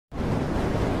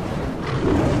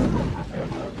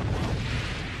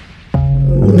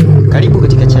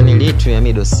katika channel yetu ya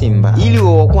Mido Simba. Ili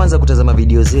uwe wa kwanza kutazama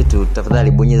video zetu,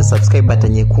 tafadhali bonyeza subscribe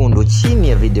button nyekundu chini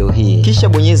ya video hii. Kisha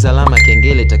bonyeza alama ya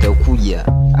kengele itakayokuja.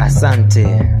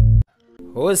 Asante.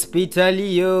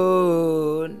 Hospitalio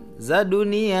za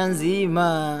dunia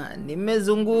nzima,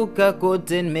 nimezunguka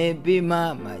kote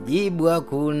nimepima, majibu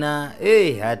hakuna,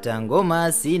 hata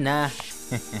ngoma sina.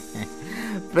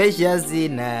 Pressure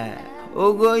sina,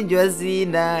 ugonjwa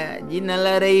sina, jina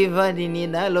la Rayvanny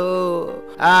ninalo.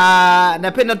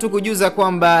 Napenda tu kujuza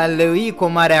kwamba leo hii kwa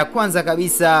mara ya kwanza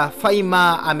kabisa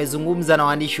Fahyma amezungumza na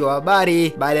waandishi wa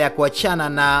habari baada ya kuachana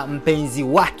na mpenzi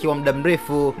wake wa muda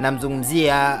mrefu.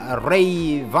 Namzungumzia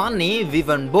Rayvanny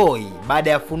Vivian Boy.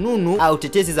 Baada ya fununu au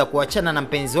tetesi za kuachana na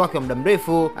mpenzi wake wa muda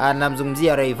mrefu,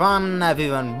 namzungumzia Rayvanny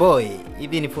Vivian Boy.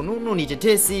 Hivi ni fununu, ni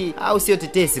tetesi au sio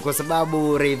tetesi? Kwa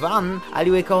sababu Rayvanny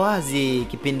aliweka wazi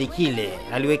kipindi kile,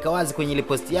 aliweka wazi kwenye ile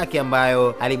post yake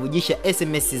ambayo alivujisha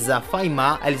SMS za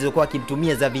Fahyma alizokuwa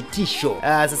akimtumia za vitisho.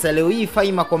 Sasa leo hii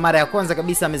Fahyma kwa mara ya kwanza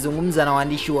kabisa amezungumza na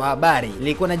waandishi wa habari.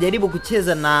 Nilikuwa najaribu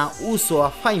kucheza na uso wa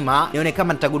Fahyma nione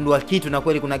kama nitagundua kitu, na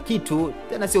kweli kuna kitu,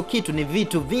 tena sio kitu, ni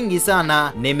vitu vingi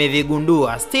sana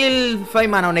nimevigundua. Still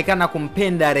Fahyma anaonekana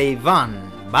kumpenda Rayvanny.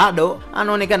 Bado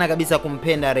anaonekana kabisa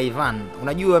kumpenda Rayvanny.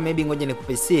 Unajua, maybe ngoja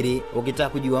nikupe siri, ukitaka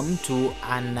kujua mtu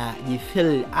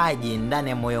anajifeel aje ndani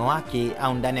ya moyo wake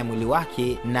au ndani ya mwili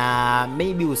wake, na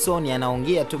maybe usoni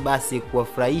anaongea tu basi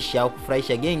kuwafurahisha au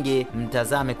kufurahisha genge,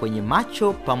 mtazame kwenye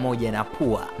macho pamoja na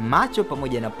pua. Macho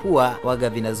pamoja na pua waga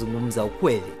vinazungumza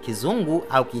ukweli. Kizungu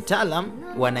au kitaalam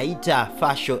wanaita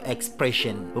facial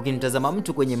expression. Ukimtazama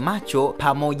mtu kwenye macho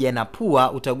pamoja na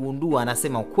pua utagundua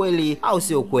anasema ukweli au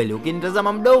sio ukweli.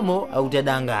 Ukimtazama mdomo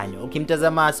utadanganywa,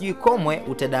 ukimtazama sijui komwe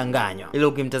utadanganywa, ila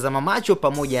ukimtazama macho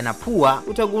pamoja na pua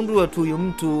utagundua tu huyu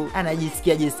mtu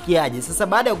anajisikiaje. Sasa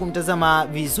baada ya kumtazama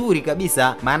vizuri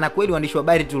kabisa, maana kweli waandishi wa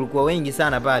habari tulikuwa wengi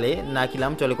sana pale, na kila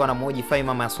mtu alikuwa anamuhoji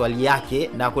Fahyma maswali yake,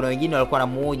 na kuna wengine walikuwa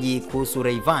wanamuhoji kuhusu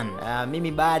Rayvanny.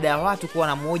 Mimi baada ya watu kuwa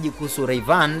wanamuhoji kuhusu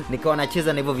Rayvanny, nikawa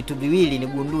nacheza na hivyo vitu viwili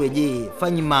nigundue, je,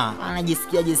 Fahyma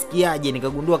anajisikiaje?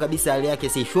 Nikagundua kabisa hali yake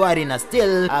si shwari, na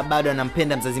still bado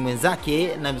anampenda mzazi mwenzake.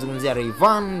 Namzungumzia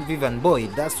Rayvanny Vivian Boy.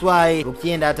 That's why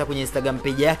ukienda hata kwenye Instagram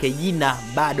page yake jina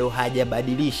bado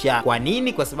hajabadilisha. Kwa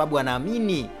nini? Kwa sababu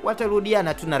anaamini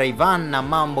watarudiana tu na Rayvanny na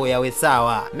mambo yawe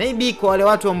sawa. Maybe kwa wale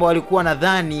watu ambao walikuwa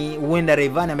nadhani huenda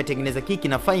Rayvanny ametengeneza kiki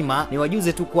na Fahyma, ni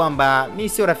wajuze tu kwamba mimi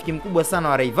sio rafiki mkubwa sana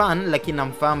wa Rayvanny, lakini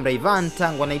namfahamu Rayvanny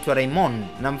tangu anaitwa Raymond.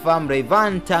 Namfahamu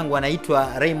Rayvanny tangu anaitwa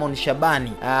Raymond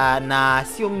Shabani. Na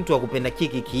sio mtu wa kupenda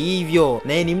kiki hivyo,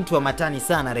 na yeye ni mtu wa matani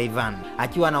sana Rayvanny.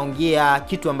 Akiwa anaongea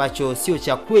kitu ambacho sio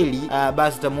cha kweli,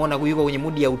 basi utamuona yuko kwenye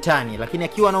mudi ya utani, lakini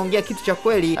akiwa anaongea kitu cha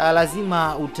kweli,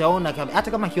 lazima utaona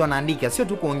hata kama akiwa anaandika, sio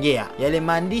tu kuongea, yale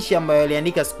maandishi ambayo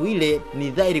aliandika siku ile, ni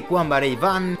dhahiri kwamba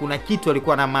Rayvanny kuna kitu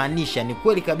alikuwa anamaanisha. Ni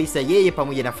kweli kabisa yeye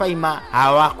pamoja na Fahyma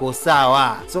hawako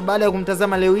sawa. So baada ya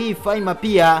kumtazama leo hii Fahyma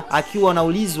pia akiwa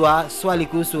anaulizwa swali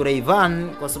kuhusu Rayvanny,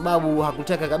 kwa sababu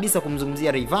hakutaka kabisa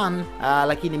kumzungumzia Rayvanny,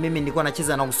 lakini mimi nilikuwa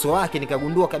nacheza na uso wake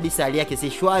nikagundua kabisa hali yake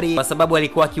si shwari, kwa sababu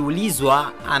alikuwa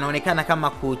akiulizwa anaonekana kama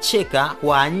kucheka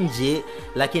kwa nje,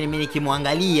 lakini mimi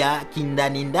nikimwangalia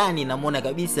kindani ndani namuona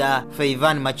kabisa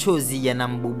Rayvanny machozi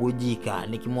yanambubujika.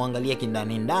 Nikimwangalia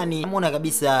kindani ndani namuona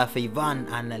kabisa Rayvanny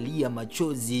analia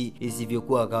machozi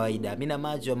isivyokuwa kawaida. Mimi na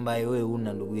macho ambayo wewe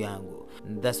una, ndugu yangu.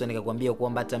 That's why nikakwambia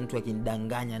kwamba hata mtu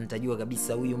akinidanganya nitajua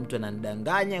kabisa huyu mtu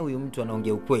ananidanganya, huyu mtu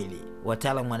anaongea ukweli.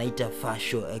 Wataalamu wanaita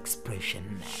facial expression.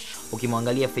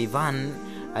 Ukimwangalia Rayvanny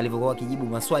alivyokuwa akijibu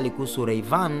maswali kuhusu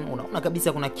Rayvanny, unaona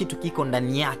kabisa kuna kitu kiko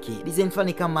ndani yake. Design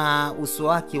fulani kama uso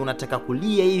wake unataka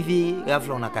kulia hivi,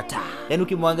 ghafla unakataa. Yaani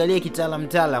ukimwangalia kitaalam,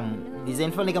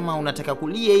 design fulani kama unataka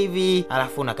kulia hivi,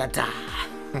 alafu unakataa.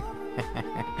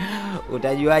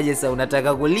 Utajuaje sasa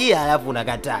unataka kulia alafu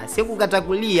unakataa? Sio kukata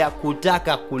kulia,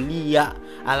 kutaka kulia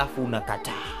alafu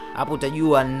unakataa. Hapo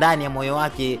utajua ndani ya moyo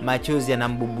wake machozi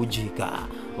yanambubujika.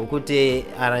 Ukute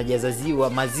anajaza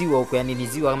maziwa huko, yani ni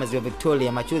ziwa kama ziwa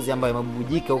Victoria, machozi ambayo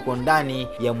yamebubujika huko ndani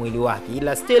ya mwili wake.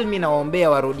 Ila still mimi nawaombea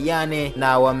warudiane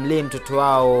na wamlee mtoto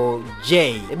wao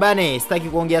Jay. Bane, sitaki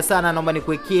kuongea sana, naomba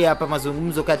nikuwekea hapa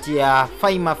mazungumzo kati ya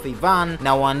Fahyma Rayvanny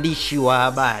na waandishi wa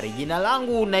habari. Jina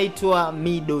langu naitwa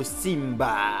Mido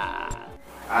Simba.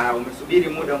 Umesubiri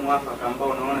muda mwafaka ambao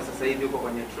unaona sasa hivi uko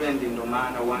kwenye trend, ndio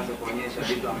maana uanze kuonyesha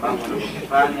vitu ambavyo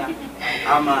unafanya,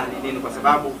 ama ni nini? Kwa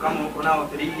sababu kama uko nao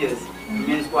 3 years,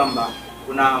 means kwamba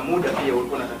kuna muda pia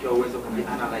ulikuwa unatakiwa uwezo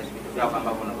kuanalyze vitu vyako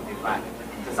ambavyo unavifanya.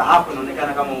 Sasa hapo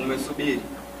inaonekana kama umesubiri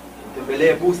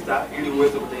tembelee booster ili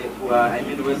uweze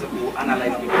uweze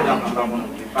kuanalyze vitu vyako ambavyo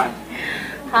unavifanya.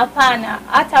 Hapana,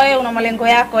 hata wewe una malengo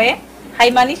yako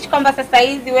haimaanishi kwamba sasa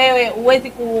hizi wewe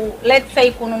uwezi let's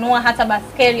say kununua hata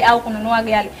baskeli au kununua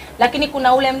gari, lakini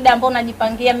kuna ule muda ambao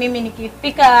unajipangia, mimi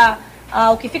nikifika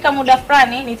ukifika muda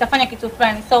fulani nitafanya kitu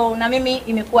fulani. So na mimi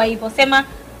imekuwa hivyo. Sema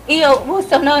hiyo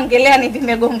booster unaoongelea ni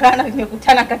vimegongana,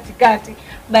 vimekutana katikati,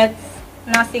 but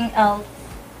nothing else.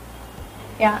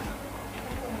 Yeah.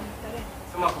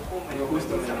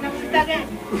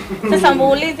 Sasa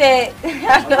muulize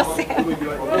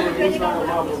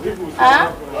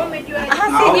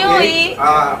sijui.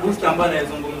 Booster ambayo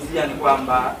anazungumzia ni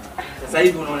kwamba sasa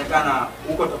hivi unaonekana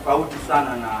uko tofauti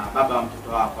sana na baba wa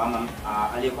mtoto wako ama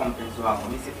aliyekuwa mpenzi wako.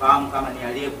 Mimi sifahamu kama ni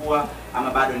aliyekuwa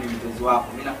ama bado ni mpenzi wako.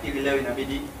 Mimi nafikiri leo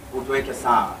inabidi utuweke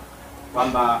sawa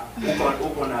kwamba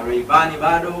uko na Rayvanny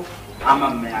bado ama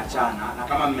mmeachana, na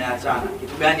kama mmeachana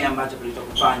kitu gani ambacho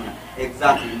kilichokufanya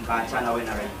exactly mkaachana wewe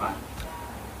na Rayvanny?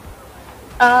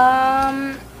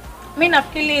 Mimi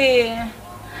nafikiri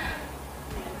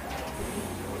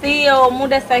sio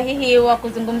muda sahihi wa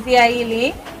kuzungumzia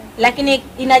hili, lakini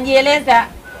inajieleza,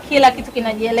 kila kitu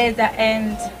kinajieleza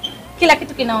and kila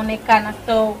kitu kinaonekana.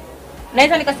 So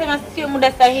naweza nikasema sio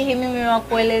muda sahihi mimi wa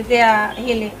kuelezea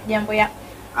hili jambo ya.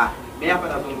 Mimi hapa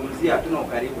nazungumzia hatuna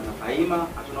ukaribu na Fahyma,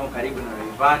 hatuna ukaribu na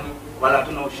Rayvanny, wala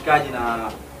hatuna ushikaji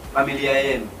na familia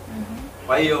yenu.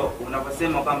 Kwa hiyo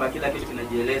unaposema kwamba kila kitu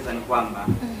kinajieleza ni kwamba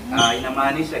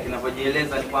inamaanisha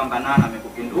kinapojieleza ni kwamba nani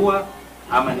amekupindua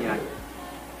ama ni aje?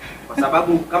 Kwa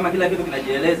sababu kama kila kitu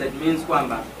kinajieleza it means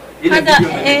kwamba ile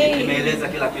video imeeleza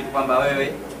kila kitu kwamba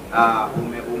wewe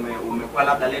umekuwa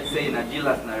labda let's say na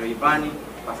jealous na Rayvanny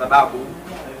kwa sababu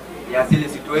ya zile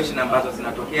situation ambazo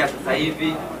zinatokea sasa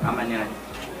hivi ama ni aje?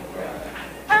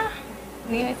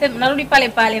 Nimesema narudi pale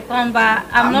pale kwamba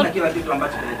I'm not kila kitu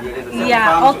ambacho kinajieleza.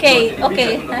 Yeah,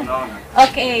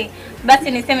 okay.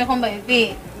 Basi niseme kwamba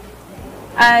hivi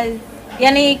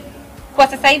yani kwa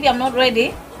sasa hivi I'm not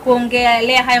ready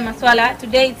kuongelea haya maswala.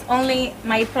 Today it's only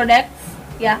my products.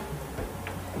 Yeah.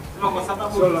 Kwa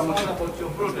sababu about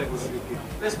your products.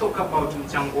 Let's talk about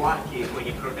mchango wake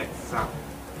kwenye products zako.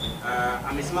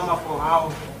 Amesimama for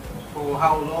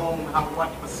how long, what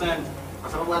percent?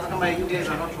 Kwa sababu hata kama you guys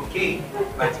are not okay,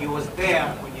 but he was there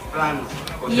kwenye plans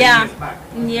for 10 years back.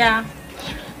 Yeah.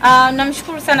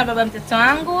 Namshukuru sana baba mtoto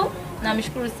wangu.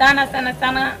 Namshukuru sana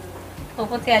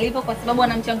popote alipo kwa sababu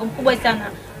ana mchango mkubwa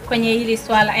sana kwenye hili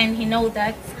swala and he know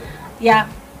that. Yeah,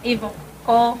 hivyo.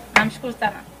 Kwa namshukuru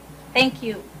sana. Thank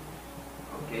you.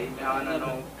 Okay, naona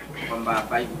kwamba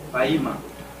Fahyma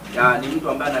ni mtu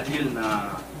ambaye ana deal na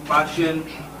fashion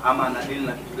ama ana deal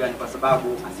na kitu gani, kwa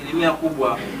sababu asilimia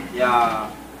kubwa ya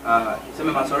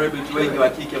tuseme celebrity wengi wa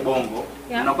kike Bongo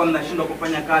mnakuwa mnashindwa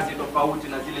kufanya kazi tofauti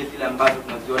na zile ambazo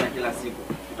tunaziona kila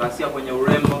siku. Tutawasikia kwenye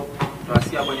urembo,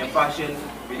 tutawasikia kwenye fashion,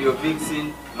 video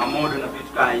vixen, mamodo na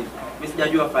vitu kama hivyo. Mimi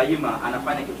sijajua Fahyma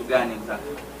anafanya kitu gani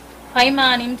exactly.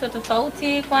 Fahyma ni mtu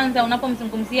tofauti. Kwanza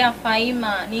unapomzungumzia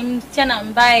Fahyma ni msichana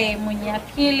ambaye mwenye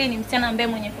akili, ni msichana ambaye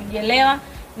mwenye kujielewa,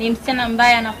 ni msichana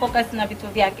ambaye ana focus na vitu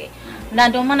vyake. Na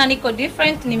ndio maana niko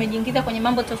different, nimejiingiza kwenye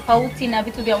mambo tofauti na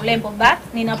vitu vya urembo,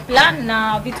 but nina plan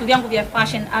na vitu vyangu vya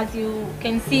fashion. As you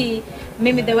can see,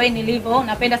 mimi the way nilivyo,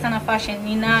 napenda sana fashion.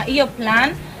 Nina hiyo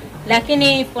plan,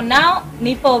 lakini for now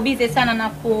nipo busy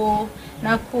sana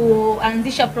na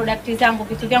kuanzisha product zangu,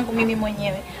 vitu vyangu mimi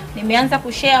mwenyewe. Nimeanza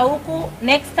kushare huku,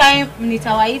 next time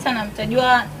nitawaita na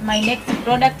mtajua my next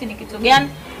product ni kitu gani.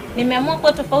 Nimeamua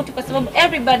kuwa tofauti kwa sababu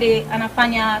everybody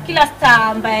anafanya, kila star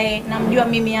ambaye namjua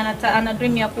mimi ana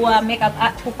dream ya kuwa makeup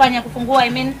kufungua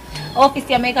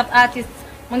office ya makeup artist.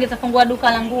 Mwingine atafungua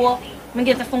duka la nguo,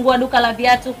 mwingine atafungua duka la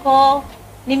viatu. Kwa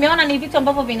nimeona ni vitu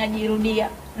ambavyo vinajirudia.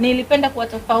 Nilipenda kuwa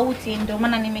tofauti, ndio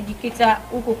maana nimejikita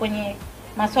huku kwenye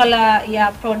masuala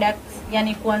ya products,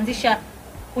 yani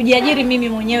kujiajiri mimi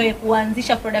mwenyewe,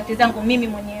 kuanzisha product zangu mimi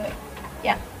mwenyewe.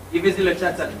 Yeah. Hivi zile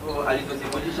chat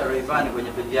alizozifundisha Rayvanny kwenye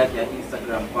page yake ya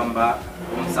Instagram kwamba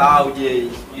umsahau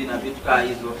sijui na vitu kama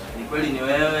hizo, ni kweli ni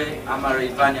wewe ama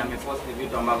Rayvanny amepost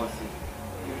vitu ambavyo si?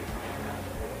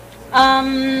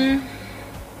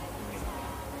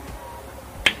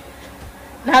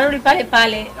 Narudi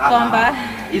pale kwamba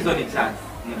hizo ni chat.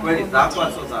 Ni kweli zako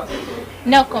au sio zako?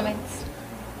 No comments.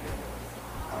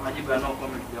 Majibu ya no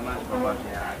comment jamani,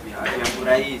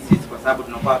 kwa hii sisi kwa sababu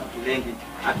tunakuwa tukilengi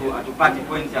hatupati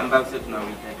point ambayo sisi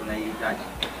tunaihitaji.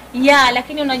 Yeah,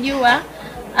 lakini unajua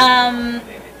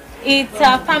it's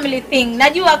a family thing.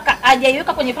 Najua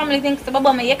hajaiweka kwenye family thing kwa sababu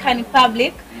ameiweka ni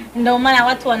public, ndio maana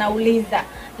watu wanauliza.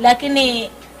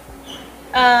 Lakini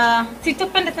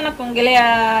sitopenda sana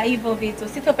kuongelea hivyo vitu.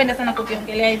 Sitopenda sana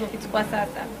kuviongelea hivyo vitu kwa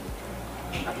sasa.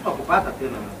 Hatupakupata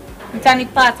tena.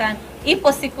 Mtanipata.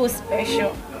 Ipo siku special.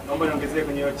 Naomba niongezee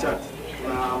kwenye hiyo chat.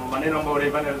 kuna maneno ambayo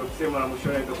Rayvanny alisema na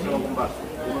mwishoni alisema kwamba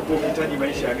umekuwa ukihitaji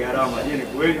maisha ya gharama. Je, ni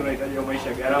kweli unahitaji maisha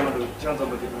ya gharama ndio chanzo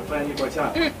ambacho kimefanya nyinyi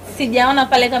kuachana? Sijaona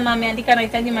pale kama ameandika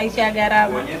anahitaji maisha ya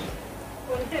gharama.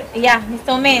 Ya,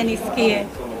 nisomee nisikie.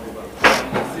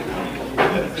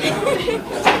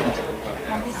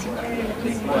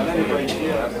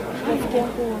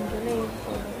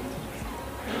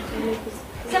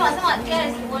 Sema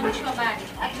guys, mwandishi wa habari.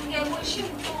 Atungemheshimu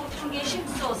tu, tungeheshimu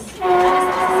source.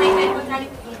 Sasa hivi alikuwa tayari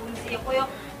kuzungumzia. Kwa hiyo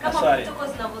kama protocol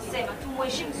zinavyosema,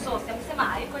 tumheshimu source. Amesema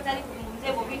alikuwa tayari kuzungumzia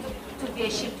hivyo vitu,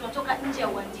 tuviheshimu. Tunatoka nje ya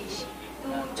uandishi.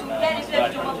 Tujali vile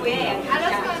vitu mambo yeye.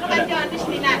 Anasema kutoka nje ya uandishi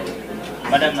ni nani?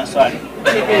 Madam na swali.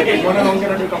 Mbona naongea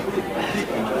na dakika 10?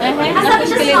 Sasa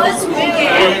mshikilize.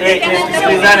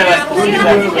 Sikilizane basi.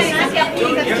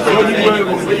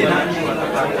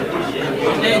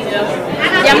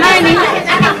 Jamani,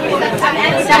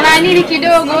 samahani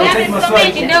kidogo.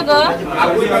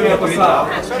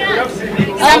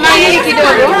 Samahani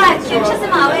kidogo.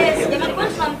 Ukishasema hawezi, jamani kwa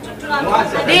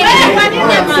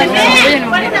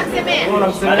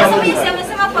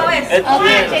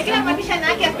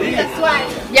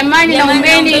Jamani,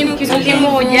 naombeni kitu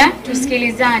kimoja,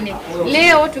 tusikilizane.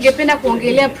 Leo tungependa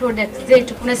kuongelea products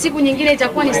zetu. Kuna siku nyingine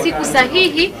itakuwa ni siku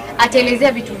sahihi,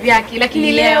 ataelezea vitu vyake,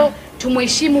 lakini leo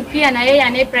tumheshimu pia na yeye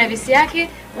anaye privacy yake.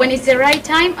 When it's the right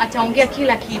time ataongea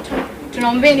kila kitu.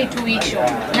 Tunaombeni tu hicho.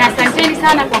 Na asanteni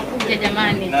sana kwa kuja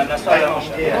jamani. Na swali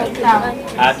sawa.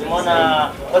 Tumeona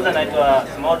kwanza naitwa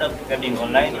Smoda kutoka Bingo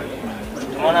Online.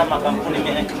 Tumeona makampuni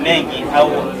mengi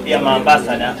au pia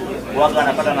maambassador wao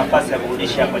wanapata nafasi ya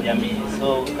kurudisha kwa jamii.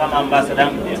 So kama ambassador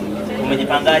mpya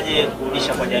umejipangaje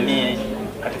kurudisha kwa jamii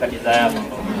katika bidhaa yako?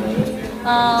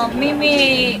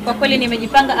 Mimi kwa kweli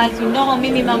nimejipanga, as you know,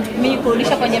 mimi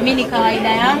kurudisha kwa jamii ni kawaida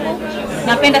yangu.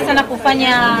 Napenda sana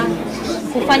kufanya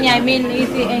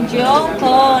hizi NGO,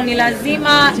 kwa ni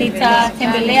lazima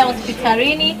nitatembelea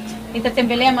hospitalini,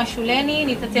 nitatembelea mashuleni,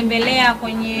 nitatembelea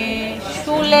kwenye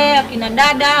shule akina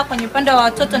dada, kwenye upande wa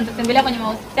watoto nitatembelea kwenye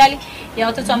mahospitali ya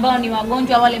watoto ambao ni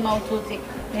wagonjwa wale mahututi.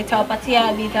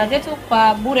 Nitawapatia bidhaa zetu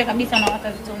kwa bure kabisa na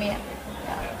watazitumia.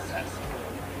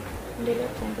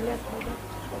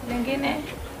 Lingine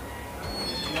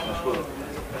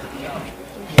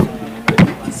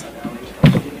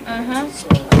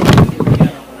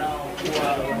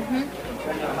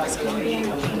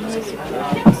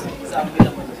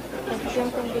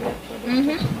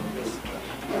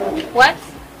What?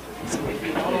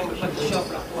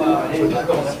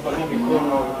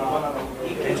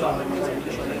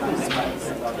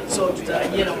 So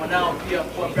tutarajia na mwanao pia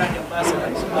kuwa brand ambassador.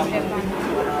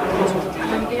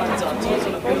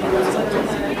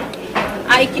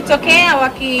 Ikitokea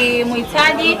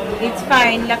wakimhitaji it's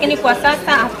fine, lakini kwa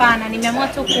sasa hapana. Nimeamua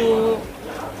tu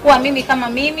kuwa mimi kama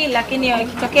mimi, lakini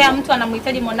ikitokea mtu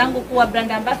anamhitaji mwanangu kuwa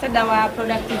brand ambassador wa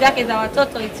product zake za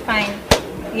watoto it's fine.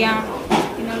 Yeah,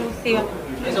 inaruhusiwa.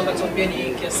 Unaweza kutuambia ni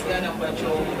kiasi gani ambacho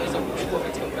unaweza kuchukua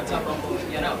katika mkataba ambao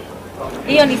unaingia nao?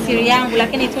 Hiyo ni siri yangu,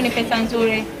 lakini tu ni pesa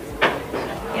nzuri.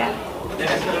 Yeah.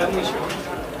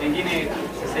 Pengine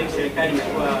sasa hivi serikali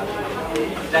imekuwa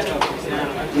data kuhusiana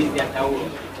na matumizi ya taulo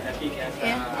rafiki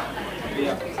hasa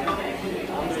bila kuhusiana.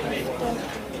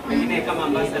 Pengine kama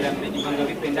ambassador mmejipanga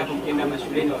vipi endapo mkienda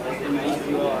mashuleni watasema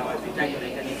hizi wao hawahitaji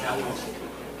wanahitaji taulo.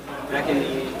 Lakini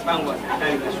ni mpango wa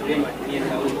serikali na shuleni watumie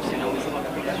taulo kuhusiana na umesema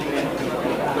katika shule.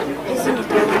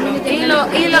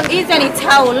 Hizo ni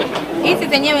towel, hizi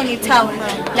zenyewe ni towel,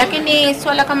 lakini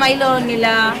swala kama hilo ni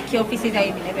la kiofisi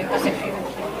zaidi.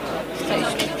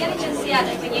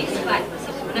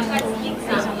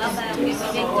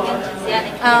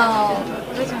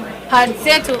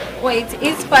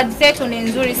 Hizi pads zetu ni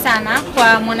nzuri sana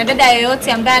kwa mwanadada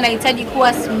yoyote ambaye anahitaji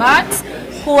kuwa smart,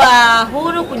 kuwa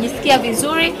huru, kujisikia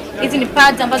vizuri. Hizi ni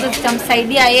pads ambazo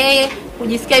zitamsaidia yeye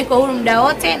kujisikia yuko huru muda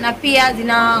wote, na pia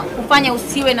zinakufanya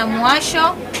usiwe na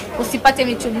muwasho, usipate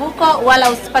michubuko wala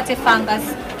usipate fungus.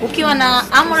 Ukiwa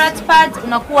na Amurat pads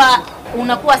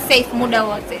unakuwa safe muda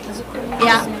wote.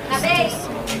 Yeah.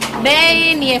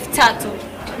 Bei ni 3,000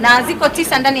 na ziko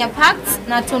 9 ndani ya packs,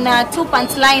 na tuna 2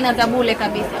 pants liner za bure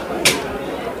kabisa.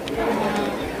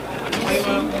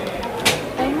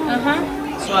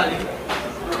 Swali.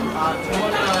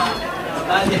 Tumeona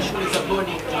baadhi ya shule za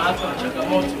bodi na watu wana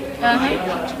changamoto.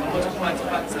 Changamoto kupata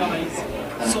packs kama hizi.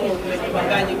 So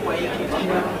umejipangaje kwa hili?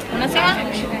 Unasema?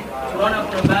 Tunaona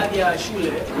kuna baadhi ya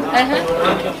shule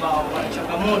ambao wana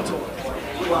changamoto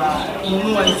kwa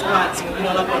kununua hizi packs, wengine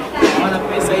wana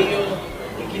pesa hiyo,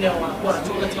 wengine wanakuwa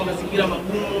wanatoka katika mazingira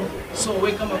magumu. So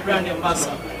wewe kama brand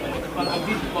ambassador unapanga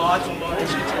vipi kwa watu ambao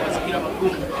wanaishi katika mazingira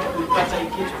magumu kupata hii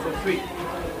kitu for free?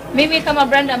 Mimi kama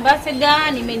brand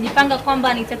ambassador nimejipanga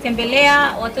kwamba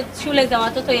nitatembelea shule za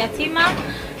watoto yatima,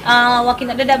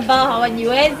 wakina dada ambao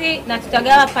hawajiwezi, na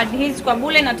tutagawa pad hizi kwa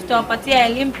bure na tutawapatia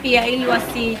elimu pia ili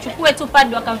wasichukue tu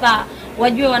pad wakavaa,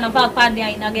 wajue wanavaa pad ya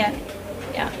aina gani.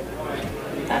 Yeah.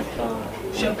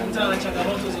 Ushakutana na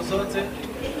changamoto zozote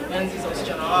enzi za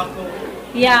usichana wako?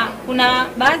 Yeah, kuna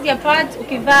baadhi ya pads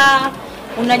ukivaa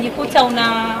unajikuta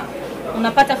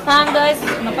unapata fungus,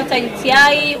 unapata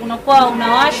UTI, unakuwa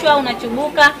unawashwa,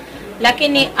 unachubuka,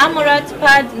 lakini Amorat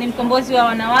pad ni mkombozi wa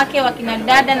wanawake, wakina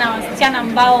dada na wasichana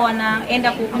ambao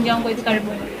wanaenda kukunja ungo hivi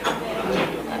karibuni.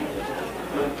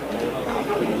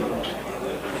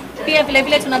 Pia vile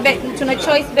vile tuna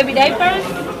choice baby diapers,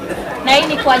 na hii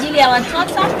ni kwa ajili ya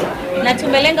watoto na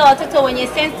tumelenga watoto wenye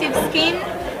sensitive skin.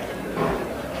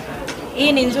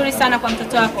 Hii ni nzuri sana kwa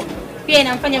mtoto wako. Pia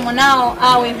inamfanya mwanao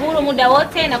awe huru muda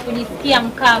wote na kujisikia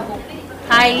mkavu.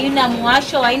 Haina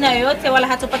muwasho aina yoyote wala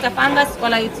hatopata fungus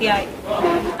wala UTI.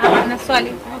 Na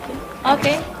swali.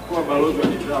 Okay. Kwa balozi wa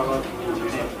bidhaa watu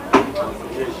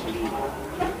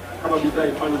kama bidhaa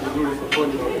ifanye vizuri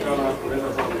sokoni inaonekana kunaweza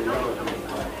kuwa mlingano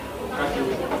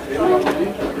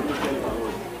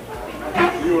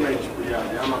hiyo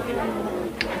unaichukuliaje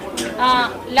ama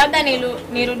labda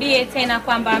nirudie tena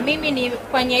kwamba mimi ni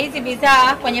kwenye hizi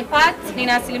bidhaa kwenye parts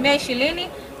nina 20%,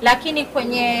 lakini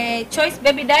kwenye choice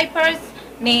baby diapers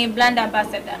ni brand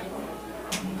ambassador.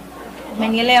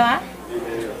 Umenielewa?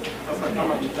 Sasa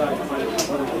kama bidhaa ifanye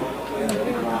vizuri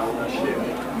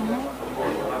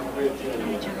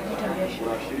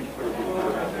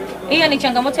hiyo ni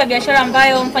changamoto ya biashara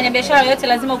ambayo mfanyabiashara yote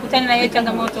lazima ukutane na hiyo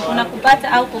changamoto, kuna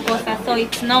kupata au kukosa, so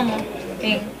it's normal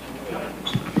thing.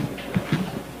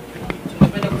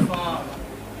 Tunapenda kufahamu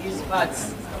hizi pads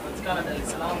zinapatikana Dar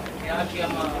es Salaam yake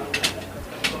ama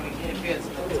katika wengine pia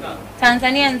zinapatikana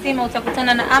Tanzania nzima?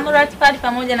 Utakutana na Amorat pad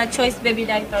pamoja na choice baby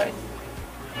diapers.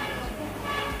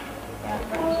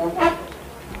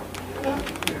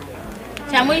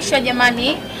 Cha mwisho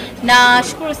jamani,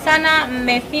 nashukuru sana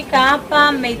mmefika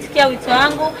hapa, mmeitikia wito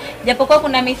wangu. Japokuwa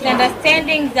kuna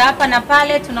misunderstandings hapa na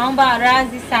pale, tunaomba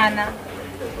radhi sana.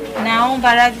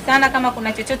 Naomba radhi sana kama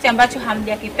kuna chochote ambacho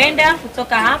hamjakipenda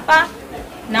kutoka hapa.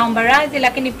 Naomba radhi,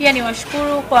 lakini pia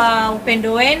niwashukuru kwa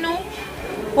upendo wenu,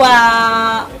 kwa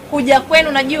kuja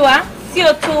kwenu. Najua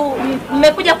sio tu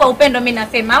mmekuja kwa upendo, mimi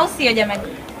nasema, au sio jamani?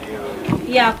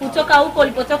 Ya kutoka huko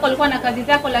ulipotoka ulikuwa na kazi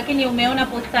zako, lakini umeona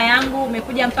posta yangu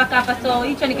umekuja mpaka hapa, so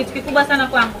hicho ni kitu kikubwa sana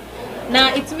kwangu,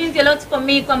 na it means a lot for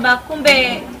me kwamba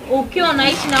kumbe ukiwa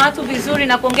unaishi na watu vizuri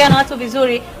na kuongea na watu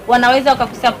vizuri wanaweza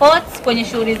wakakusupport kwenye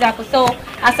shughuli zako. So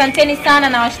asanteni sana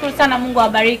na washukuru sana, Mungu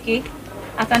awabariki.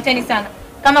 Asanteni sana.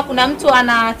 Kama kuna mtu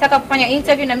anataka kufanya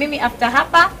interview na mimi after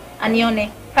hapa, anione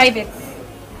private.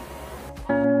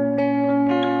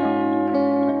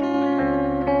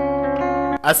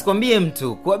 Asikwambie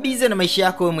mtu kuwa bize na maisha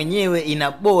yako wewe mwenyewe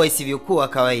inaboa isivyokuwa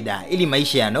kawaida. Ili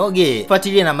maisha yanoge,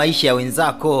 fuatilia na maisha ya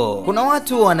wenzako. Kuna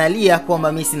watu wanalia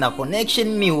kwamba mimi sina connection,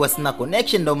 mimi huwa sina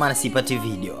connection ndio maana sipati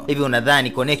video. Hivi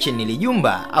unadhani connection ni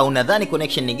lijumba au unadhani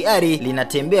connection ni gari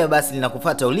linatembea basi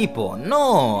linakufuata ulipo?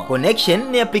 No, connection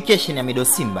ni application ya Mido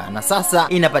Simba na sasa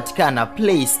inapatikana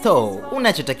Play Store.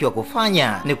 Unachotakiwa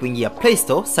kufanya ni kuingia Play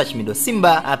Store, search Mido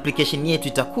Simba, application yetu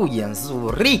itakuja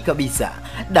nzuri kabisa.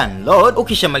 Download.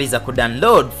 Ukishamaliza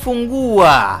kudownload,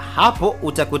 fungua. Hapo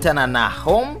utakutana na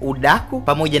home, udaku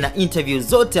pamoja na interview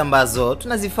zote ambazo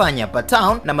tunazifanya hapa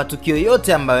town na matukio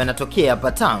yote ambayo yanatokea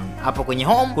hapa town. Hapo kwenye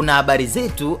home kuna habari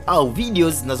zetu au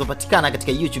videos zinazopatikana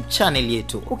katika YouTube channel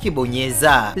yetu.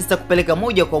 Ukibonyeza zitakupeleka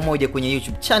moja kwa moja kwenye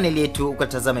YouTube channel yetu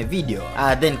ukatazame video.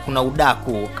 Then kuna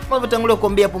udaku. Kama nilivyotangulia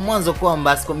kuambia hapo mwanzo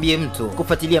kwamba asikwambie mtu,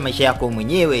 kufuatilia maisha yako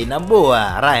mwenyewe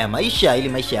inaboa raha ya maisha ili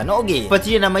maisha yanoge.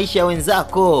 Fuatilia na maisha ya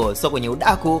wenzako. So kwenye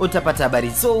udaku utapata habari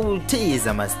zote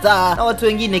za mastaa na watu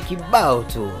wengine kibao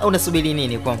tu. Unasubiri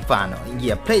nini? Kwa mfano,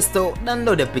 ingia Play Store,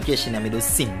 download application ya Mido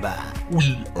Simba.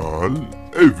 We are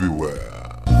everywhere.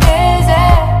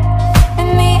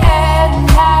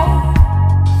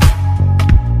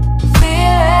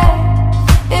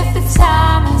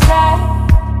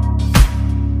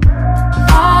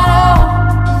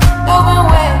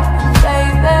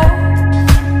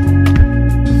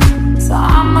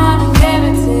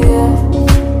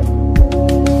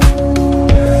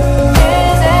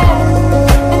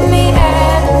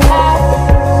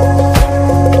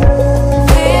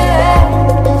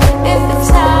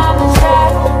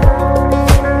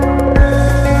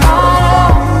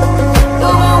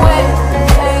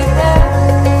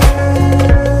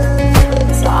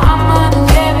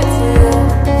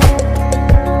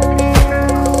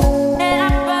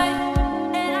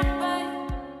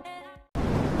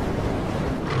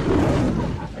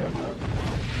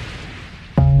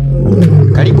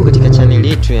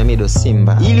 Mwisho ya Mido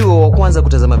Simba. Ili uwe wa kwanza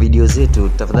kutazama video zetu,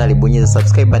 tafadhali bonyeza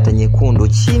subscribe button nyekundu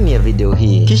chini ya video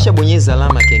hii. Kisha bonyeza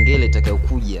alama kengele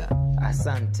itakayokuja.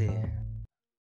 Asante.